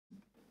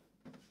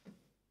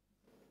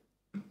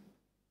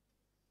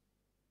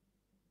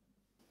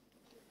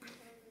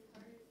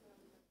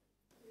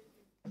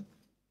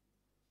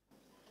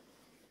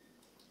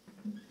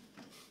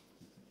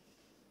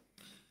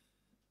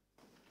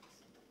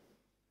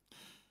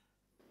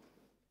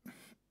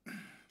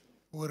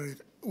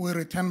we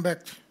return back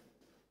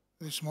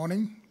this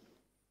morning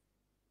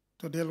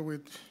to deal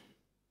with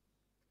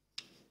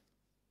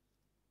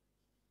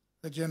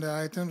agenda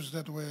items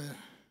that were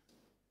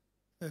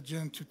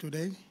adjourned to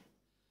today,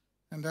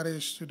 and that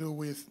is to do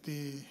with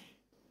the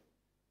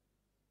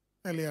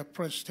earlier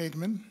press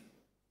statement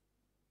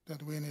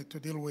that we need to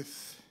deal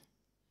with.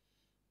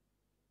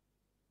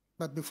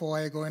 But before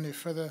I go any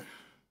further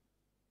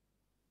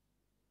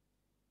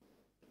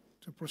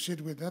to proceed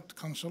with that,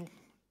 Council,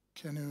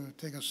 can you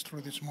take us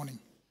through this morning?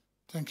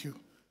 Thank you.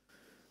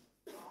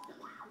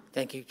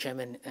 Thank you,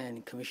 Chairman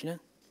and Commissioner.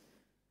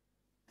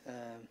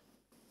 I'd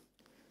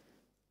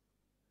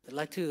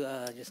like to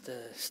just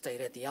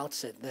state at the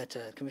outset that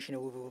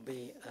Commissioner will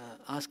be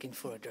asking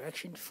for a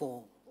direction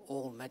for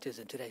all matters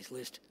in today's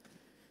list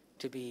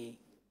to be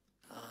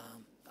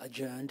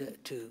adjourned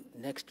to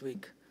next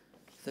week,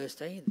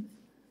 Thursday,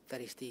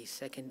 that is the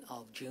 2nd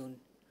of June,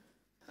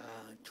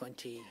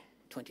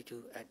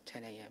 2022 at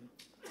 10 a.m.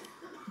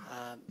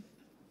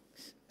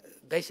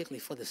 Basically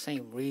for the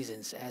same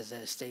reasons as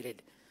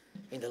stated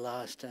in the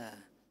last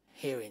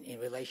hearing in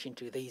relation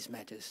to these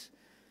matters.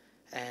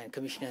 And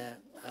Commissioner,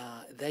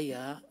 they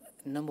are,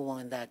 number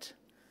one, that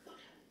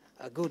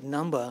a good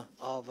number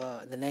of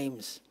the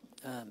names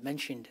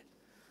mentioned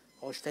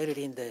or stated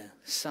in the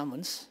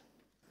summons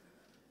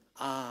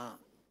are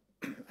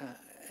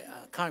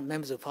current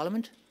members of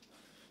Parliament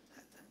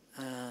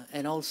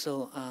and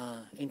also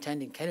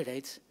intending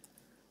candidates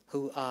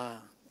who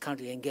are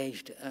currently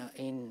engaged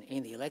in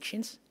the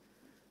elections.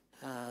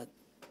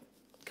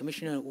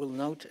 Commissioner will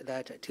note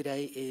that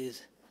today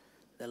is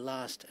the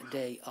last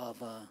day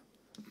of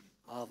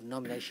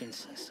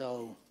nominations,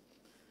 so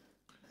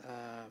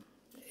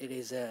it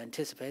is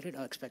anticipated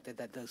or expected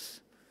that those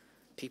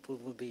people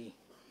will be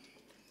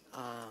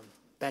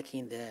back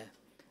in their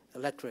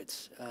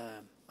electorates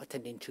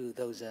attending to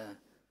those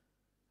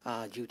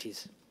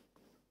duties.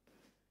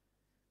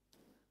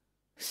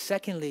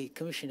 Secondly,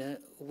 Commissioner,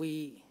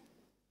 we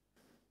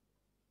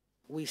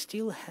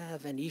still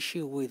have an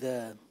issue with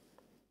the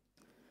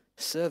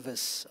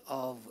service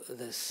of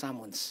the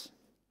summons.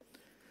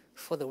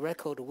 For the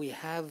record, we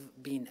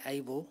have been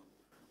able,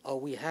 or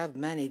we have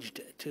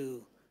managed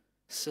to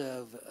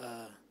serve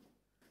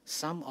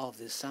some of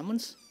the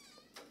summons,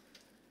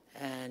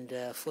 and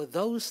for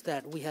those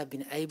that we have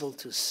been able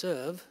to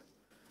serve,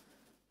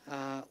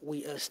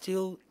 we are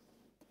still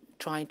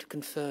trying to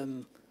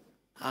confirm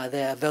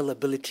their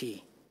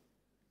availability.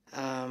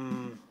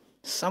 Some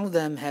of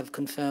them have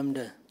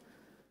confirmed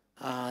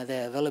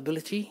their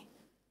availability.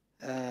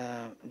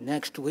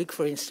 Next week,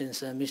 for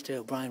instance,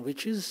 Mr. Brian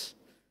Riches,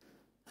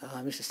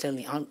 Mr.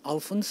 Stanley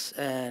Alphonse,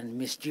 and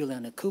Ms.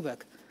 Juliana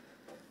Kubak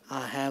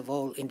have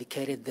all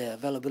indicated their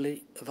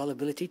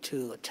availability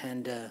to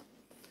attend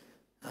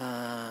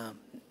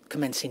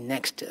commencing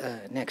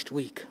next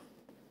week.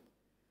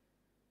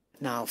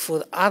 Now, for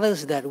the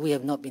others that we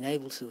have not been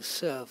able to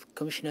serve,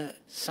 Commissioner,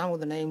 some of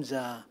the names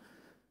are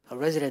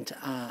resident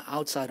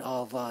outside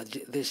of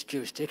this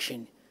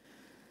jurisdiction,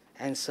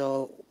 and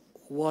so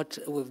what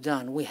we've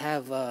done, we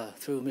have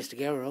through Mr.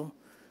 Guerrero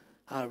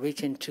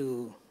written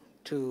to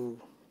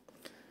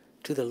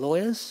the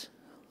lawyers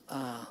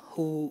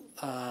who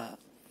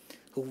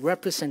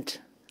represent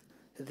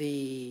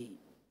the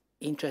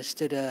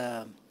interested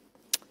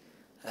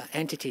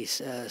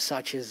entities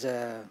such as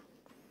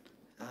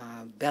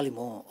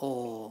Ballymore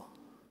or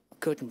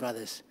Curtin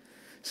Brothers.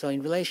 So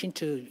in relation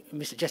to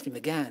Mr. Justin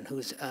McGann,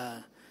 who's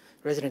a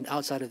resident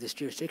outside of this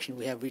jurisdiction,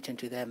 we have written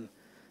to them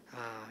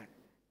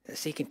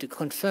seeking to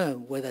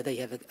confirm whether they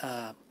have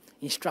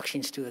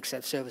instructions to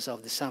accept service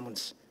of the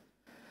summons.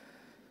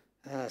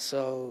 That's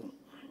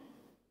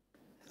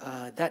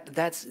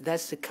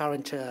the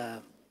current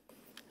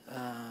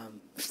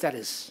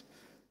status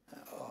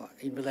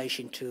in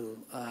relation to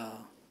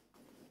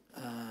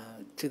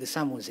the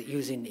summons,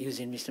 using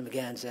Mr.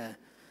 McGann's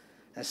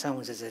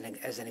summons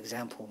as an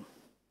example.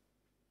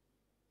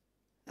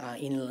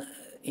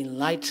 In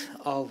light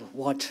of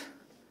what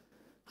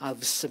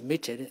I've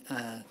submitted,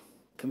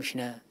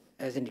 Commissioner,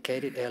 as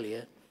indicated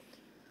earlier,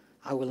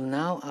 I will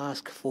now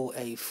ask for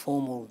a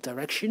formal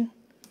direction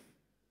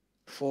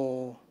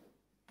for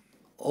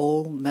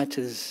all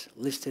matters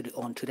listed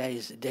on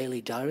today's daily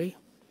diary.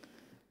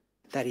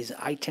 That is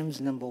items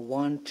number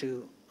 1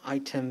 to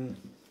item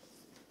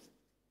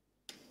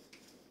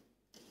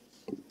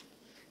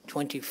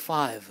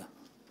 25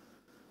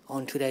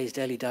 on today's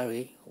daily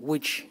diary,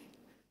 which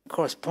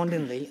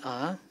correspondingly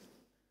are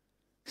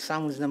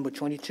summons number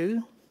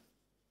 22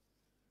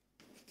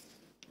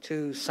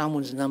 to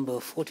summons number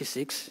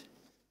 46,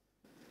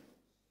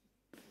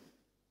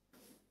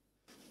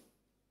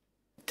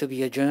 to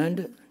be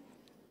adjourned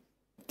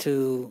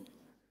to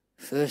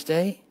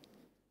Thursday,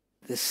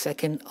 the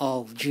 2nd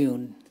of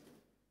June,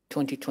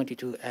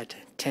 2022 at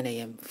 10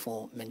 a.m.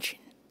 for mention.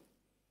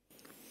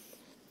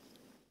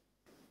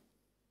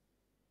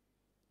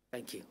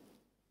 Thank you.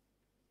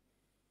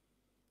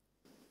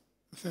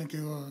 Thank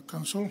you,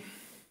 Council.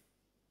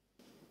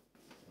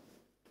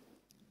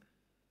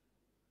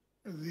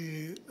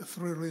 The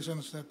three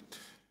reasons that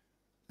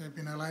have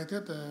been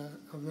highlighted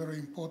are very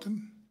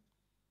important.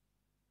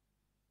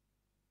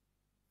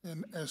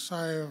 And as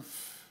I have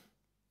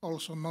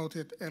also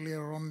noted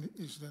earlier on,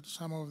 is that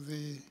some of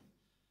the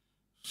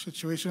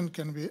situation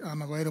can be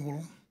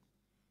unavoidable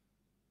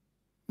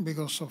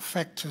because of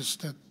factors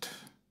that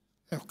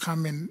have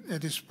come in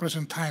at this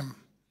present time.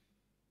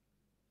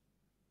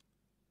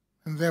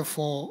 And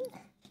therefore,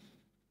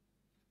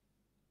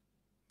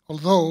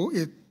 although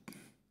it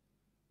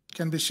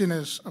can be seen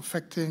as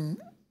affecting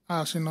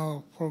us in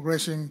our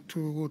progressing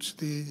towards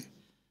the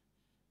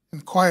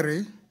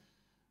inquiry,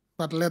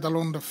 but let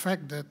alone the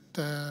fact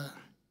that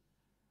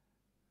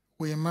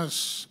we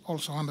must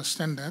also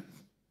understand that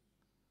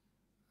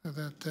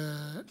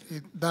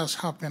it does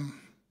happen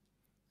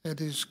at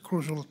this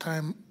crucial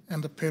time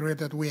and the period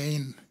that we are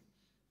in.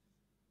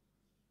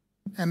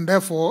 And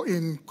therefore,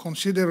 in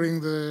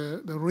considering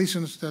the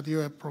reasons that you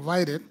have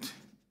provided,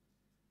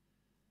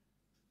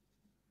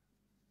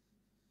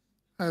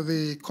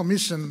 the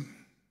Commission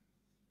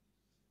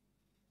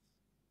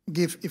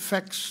give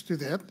effects to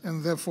that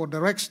and therefore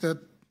directs that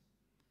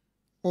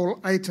all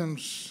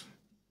items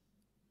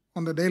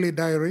on the daily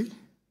diary,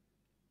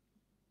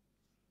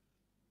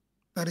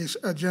 that is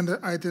agenda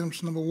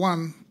items number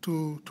 1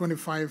 to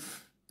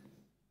 25,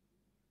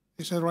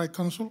 is that right,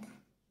 Council?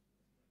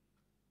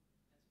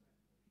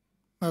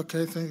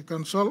 Okay, thank you,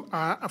 Council.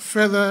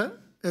 Further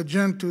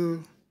adjourned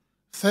to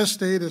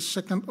Thursday, the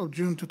 2nd of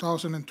June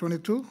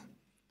 2022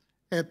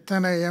 at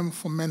 10 a.m.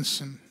 for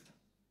mention.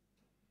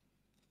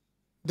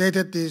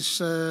 Dated this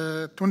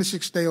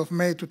 26th day of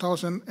May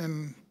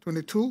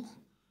 2022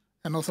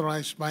 and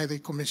authorized by the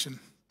Commission.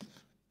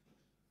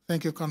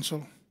 Thank you,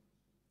 Council.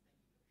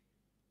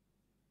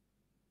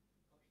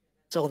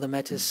 That's all the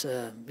matters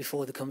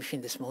before the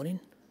Commission this morning.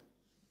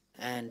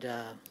 And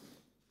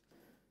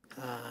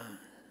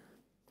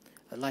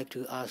I'd like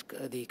to ask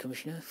the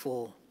Commissioner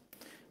for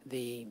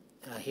the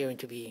hearing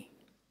to be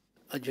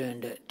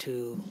adjourned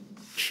to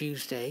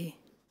Tuesday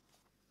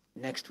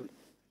next week,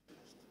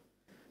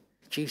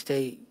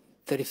 Tuesday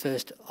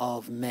 31st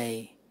of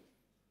May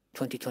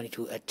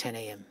 2022 at 10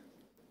 a.m.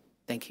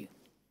 Thank you.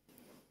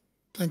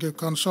 Thank you,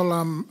 Council.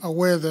 I'm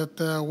aware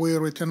that we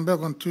return back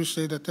on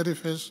Tuesday the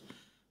 31st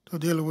to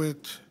deal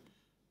with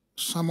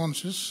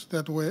summonses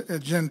that were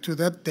adjourned to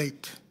that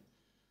date.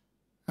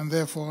 And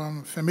therefore,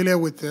 I'm familiar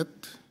with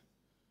it.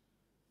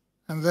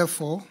 And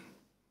therefore,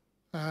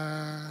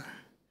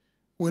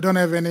 we don't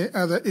have any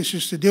other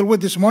issues to deal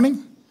with this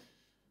morning.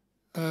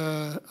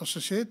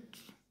 Associate,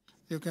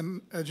 you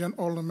can adjourn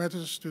all the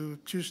matters to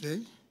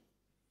Tuesday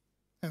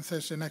and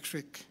Thursday next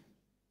week.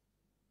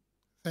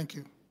 Thank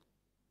you.